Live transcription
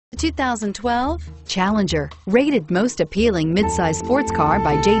2012 Challenger, rated most appealing midsize sports car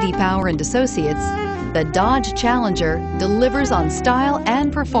by J.D. Power and Associates. The Dodge Challenger delivers on style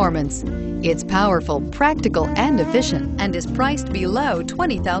and performance. It's powerful, practical, and efficient, and is priced below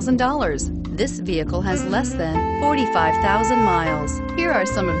 $20,000. This vehicle has less than 45,000 miles. Here are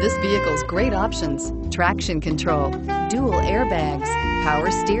some of this vehicle's great options: traction control, dual airbags,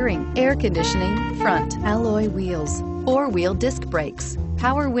 power steering, air conditioning, front alloy wheels, four-wheel disc brakes,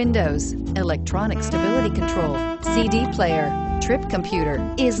 power windows, electronic stability control, CD player, trip computer.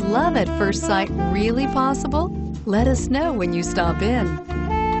 Is love at first sight really possible? Let us know when you stop in.